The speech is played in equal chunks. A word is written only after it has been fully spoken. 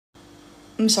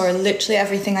I'm sorry, literally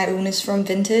everything I own is from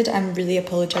Vinted. I'm really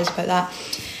apologise about that.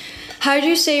 How do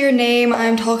you say your name?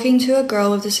 I'm talking to a girl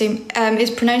with the same,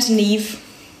 it's pronounced Neve,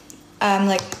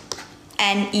 like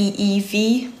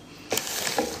Neev.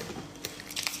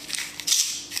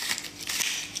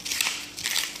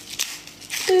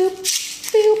 Boop,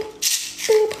 boop,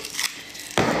 boop.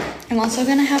 I'm also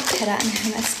gonna have pita and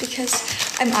hummus because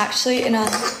I'm actually in a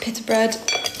pita bread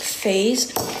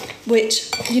phase,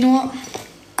 which, you know what?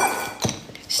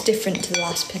 It's different to the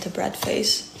last pita bread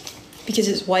phase because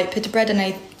it's white pita bread and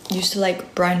I used to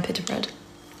like brown pita bread.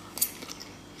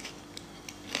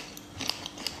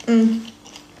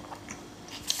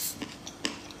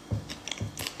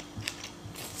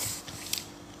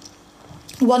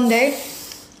 One day,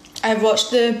 I've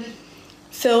watched the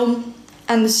film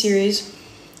and the series,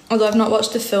 although I've not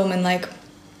watched the film in like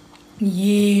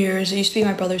years. It used to be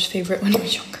my brother's favourite when I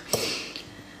was younger.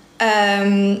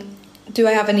 Do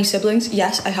I have any siblings?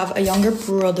 Yes, I have a younger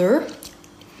brother.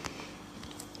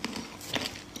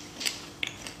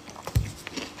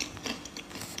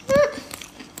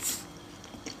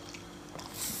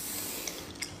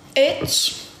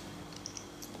 It's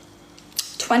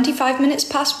 25 minutes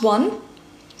past 1.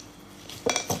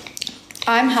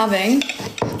 I'm having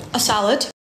a salad,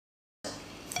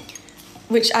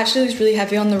 which actually was really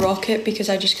heavy on the rocket because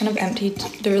I just kind of emptied,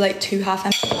 there were like 2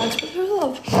 half-empty bags, but there was a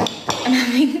lot. I'm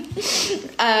having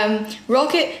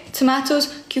rocket,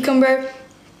 tomatoes, cucumber,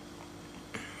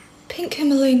 pink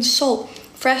Himalayan salt,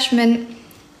 fresh mint,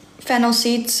 fennel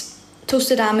seeds,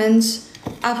 toasted almonds,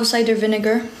 apple cider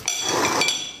vinegar.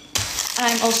 And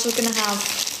I'm also gonna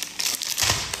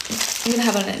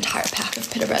have an entire pack of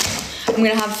pita bread. I'm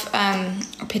gonna have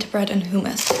pita bread and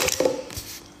hummus.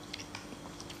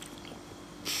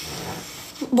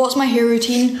 What's my hair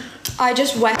routine? I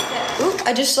just wet it.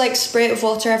 I just like spray it with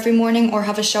water every morning or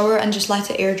have a shower and just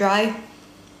let it air dry.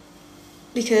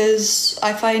 Because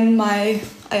I find I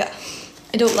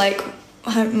don't like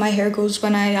how my hair goes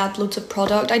when I add loads of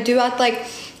product. I do add like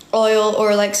oil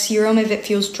or like serum if it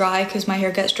feels dry because my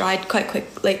hair gets dried quite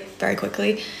quick, like very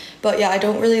quickly. But yeah, I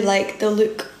don't really like the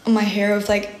look on my hair of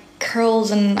like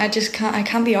curls, and I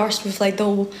can't be arsed with like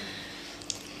all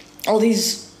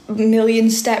these million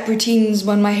step routines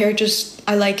when my hair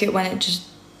I like it when it just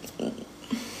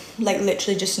like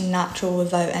literally just natural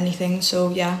without anything, so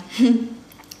yeah.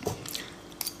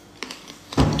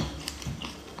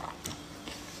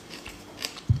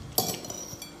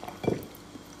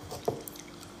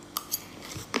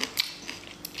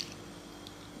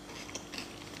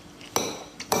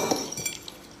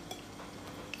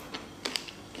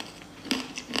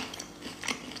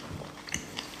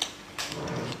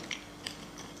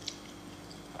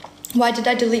 Why did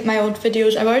I delete my old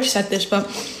videos? I've already said this, but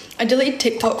I deleted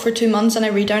TikTok for 2 months and I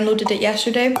re-downloaded it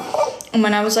yesterday. And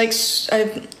when I was like,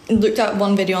 I looked at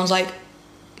one video and I was like,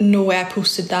 no way I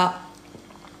posted that.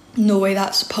 No way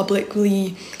that's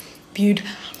publicly viewed.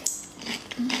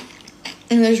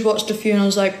 And I just watched a few and I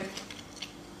was like,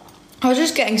 I was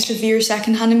just getting severe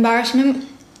secondhand embarrassment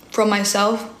from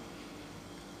myself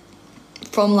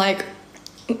from like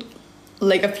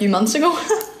a few months ago.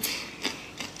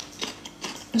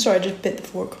 Sorry, I just bit the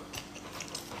fork.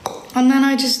 And then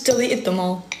I just deleted them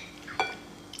all.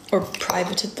 Or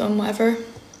privated them, whatever.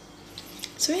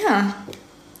 So yeah.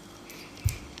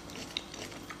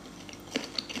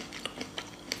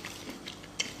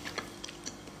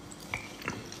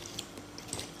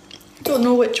 Don't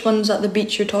know which one's at the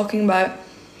beach you're talking about.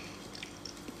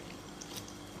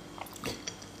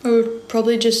 Or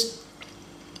probably just,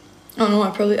 I don't know,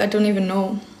 I don't even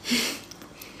know.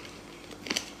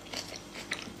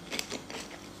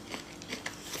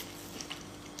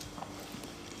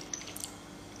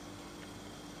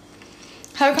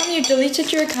 How come you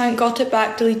deleted your account, got it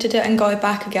back, deleted it and got it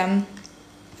back again?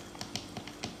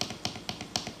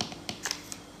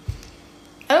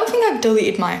 I don't think I've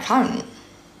deleted my account.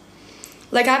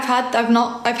 Like I've had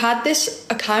this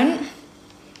account.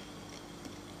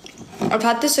 I've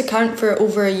had this account for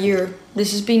over a year.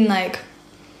 This has been like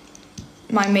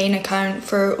my main account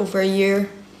for over a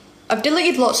year. I've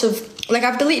deleted lots of, like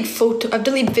I've deleted videos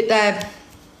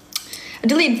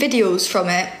from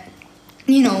it.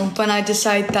 You know, when I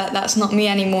decide that that's not me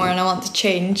anymore and I want to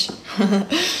change. You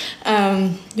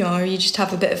know, or you just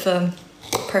have a bit of a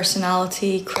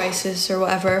personality crisis or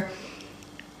whatever.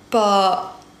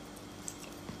 But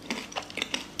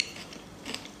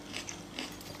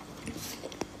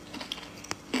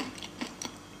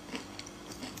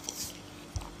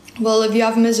well, if you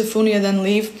have misophonia, then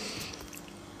leave.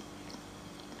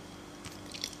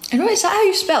 Anyway, is that how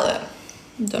you spell it?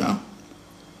 I don't know.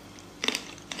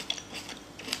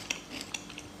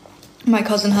 My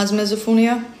cousin has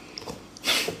misophonia.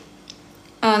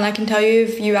 And I can tell you,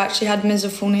 if you actually had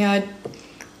misophonia,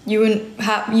 you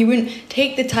wouldn't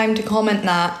take the time to comment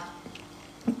that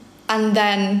and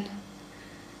then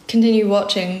continue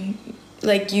watching.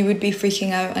 Like, you would be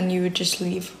freaking out and you would just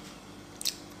leave.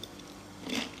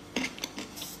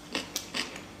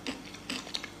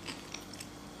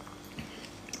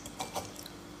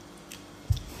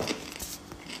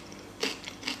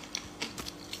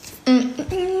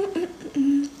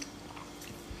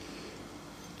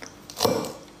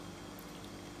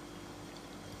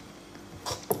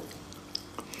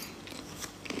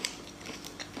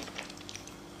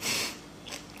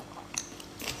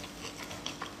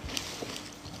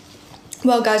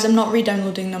 Well guys, I'm not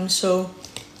re-downloading them, so...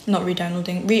 Not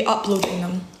re-downloading, re-uploading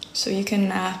them. So you can...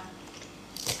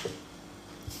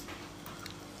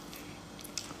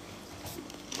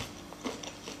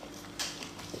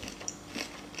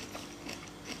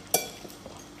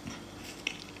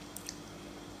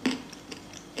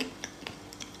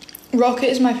 Rocket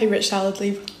is my favourite salad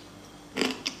leaf.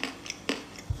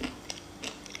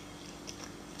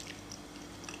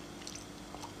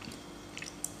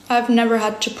 I've never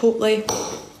had Chipotle.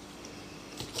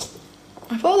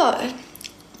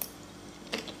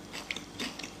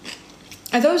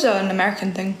 I thought it was an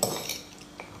American thing.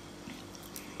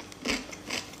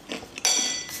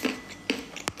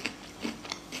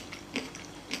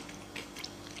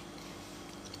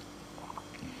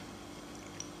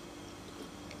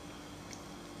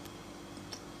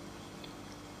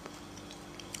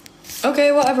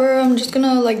 Okay, whatever, I'm just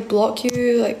gonna like block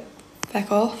you, like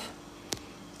back off.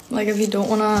 Like if you don't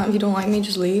like me,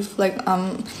 just leave. Like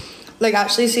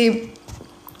actually see,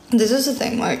 this is the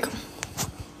thing, like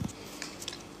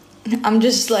I'm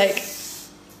just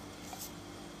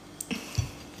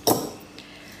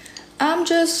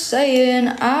saying,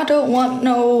 I don't want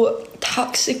no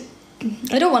toxic,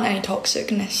 I don't want any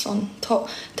toxicness on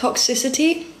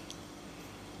toxicity.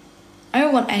 I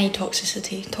don't want any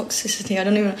toxicity, I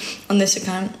don't even, on this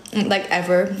account, like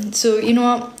ever. So you know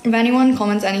what, if anyone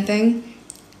comments anything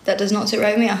that does not sit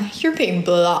right with me, you're being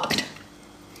blocked.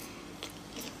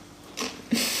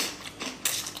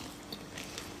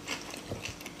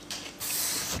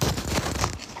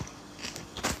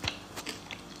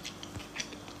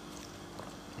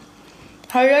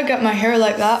 How did I get my hair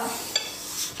like that?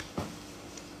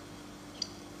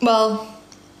 Well,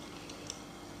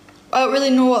 I don't really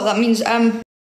know what that means.